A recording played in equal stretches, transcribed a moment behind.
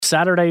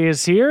Saturday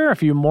is here. A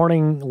few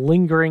morning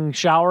lingering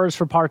showers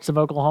for parts of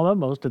Oklahoma.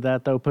 Most of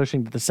that, though,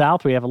 pushing to the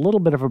south. We have a little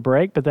bit of a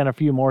break, but then a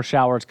few more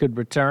showers could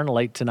return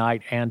late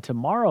tonight and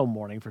tomorrow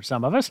morning for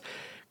some of us.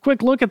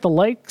 Quick look at the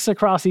lakes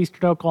across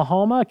eastern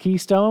Oklahoma.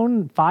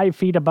 Keystone, 5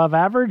 feet above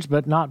average,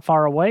 but not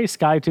far away.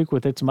 Skytook,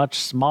 with its much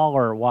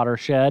smaller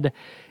watershed,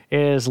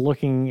 is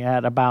looking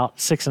at about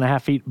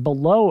 6.5 feet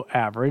below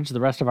average.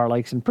 The rest of our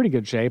lakes in pretty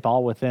good shape,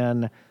 all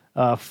within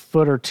a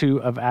foot or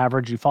two of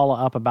average.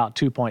 Eufaula up about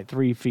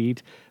 2.3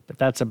 feet, but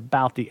that's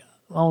about the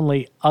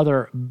only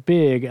other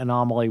big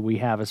anomaly we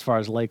have as far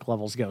as lake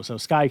levels go. So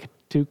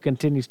Skytook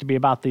continues to be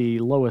about the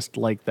lowest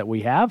lake that we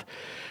have.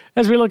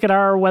 As we look at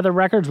our weather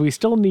records, we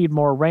still need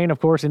more rain. Of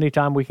course,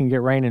 anytime we can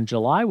get rain in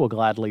July, we'll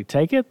gladly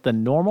take it. The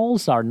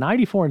normals are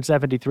 94 and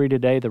 73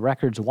 today. The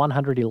record's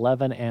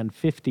 111 and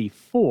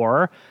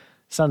 54.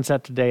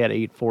 Sunset today at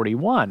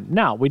 8:41.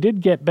 Now, we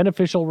did get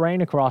beneficial rain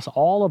across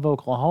all of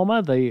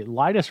Oklahoma. The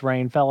lightest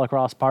rain fell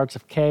across parts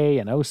of Kay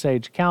and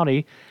Osage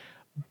County,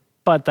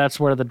 but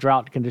that's where the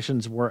drought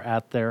conditions were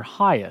at their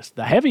highest.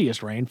 The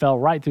heaviest rain fell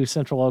right through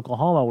central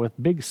Oklahoma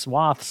with big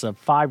swaths of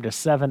 5 to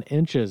 7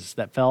 inches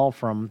that fell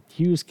from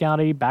Hughes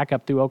County back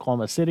up through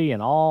Oklahoma City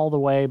and all the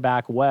way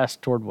back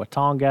west toward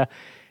Watonga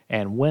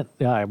and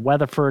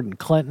Weatherford and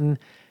Clinton.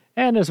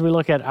 And as we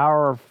look at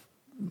our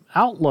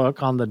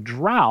outlook on the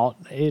drought,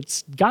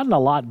 it's gotten a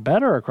lot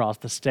better across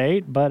the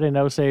state, but in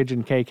Osage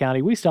and Kay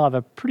County, we still have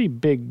a pretty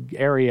big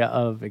area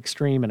of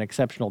extreme and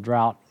exceptional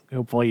drought.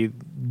 Hopefully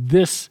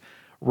this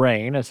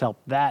rain has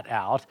helped that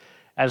out.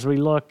 As we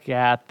look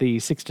at the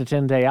 6 to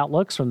 10 day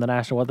outlooks from the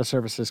National Weather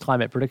Service's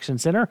Climate Prediction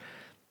Center,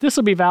 this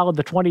will be valid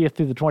the 20th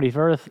through the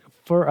 20th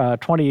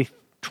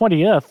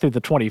through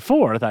the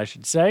 24th, I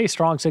should say.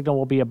 Strong signal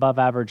will be above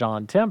average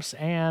on temps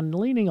and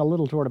leaning a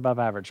little toward above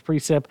average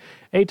precip.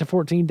 8 to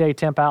 14 day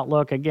temp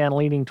outlook, again,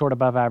 leaning toward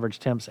above average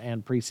temps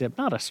and precip.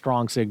 Not a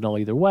strong signal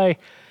either way.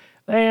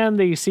 And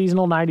the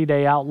seasonal 90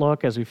 day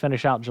outlook as we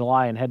finish out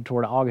July and head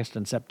toward August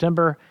and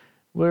September,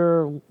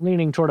 we're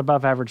leaning toward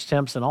above average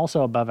temps and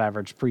also above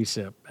average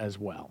precip as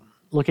well.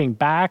 Looking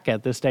back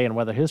at this day in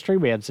weather history,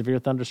 we had severe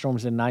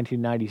thunderstorms in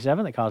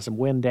 1997 that caused some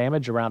wind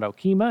damage around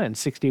Okemah and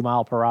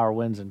 60-mile-per-hour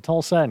winds in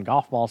Tulsa and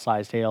golf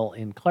ball-sized hail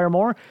in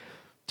Claremore.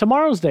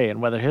 Tomorrow's day in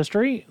weather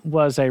history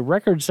was a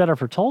record setter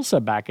for Tulsa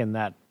back in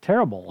that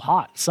terrible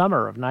hot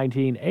summer of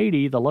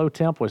 1980. The low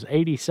temp was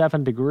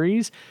 87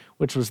 degrees,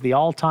 which was the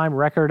all-time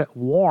record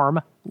warm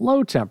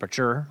low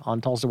temperature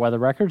on Tulsa weather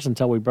records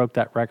until we broke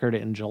that record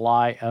in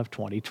July of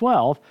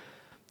 2012.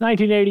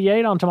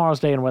 1988, on tomorrow's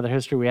day in weather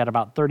history, we had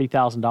about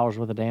 $30,000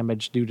 worth of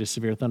damage due to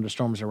severe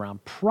thunderstorms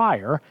around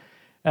Pryor.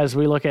 As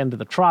we look into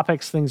the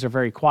tropics, things are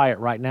very quiet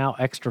right now.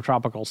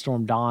 Extratropical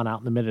storm Dawn out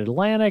in the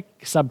mid-Atlantic,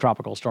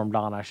 subtropical storm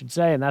Dawn, I should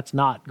say, and that's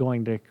not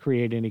going to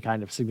create any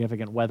kind of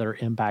significant weather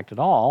impact at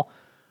all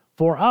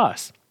for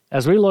us.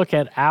 As we look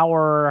at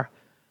our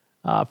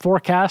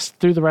forecast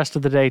through the rest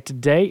of the day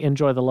today,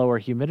 enjoy the lower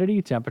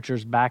humidity.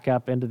 Temperatures back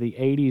up into the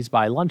 80s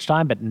by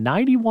lunchtime, but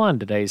 91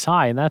 today's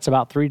high, and that's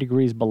about 3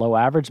 degrees below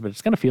average, but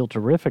it's going to feel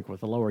terrific with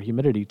the lower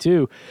humidity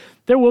too.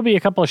 There will be a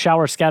couple of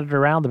showers scattered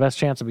around. The best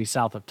chance will be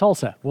south of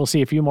Tulsa. We'll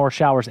see a few more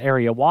showers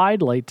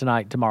area-wide late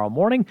tonight, tomorrow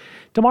morning.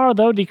 Tomorrow,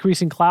 though,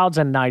 decreasing clouds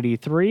and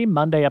 93.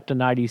 Monday up to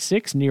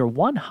 96, near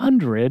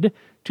 100.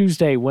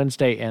 Tuesday,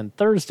 Wednesday, and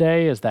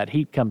Thursday as that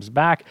heat comes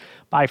back.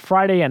 By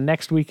Friday and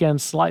next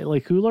weekend, slightly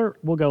cooler.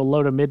 We'll go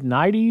low to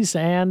mid-90s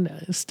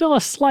and still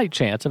a slight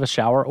chance of a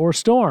shower or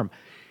storm.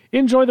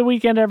 Enjoy the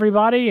weekend,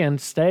 everybody,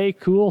 and stay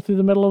cool through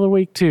the middle of the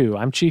week, too.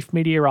 I'm Chief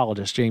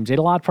Meteorologist James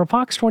Adelot for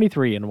Fox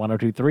 23 and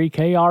 102.3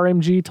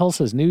 KRMG,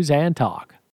 Tulsa's News and Talk.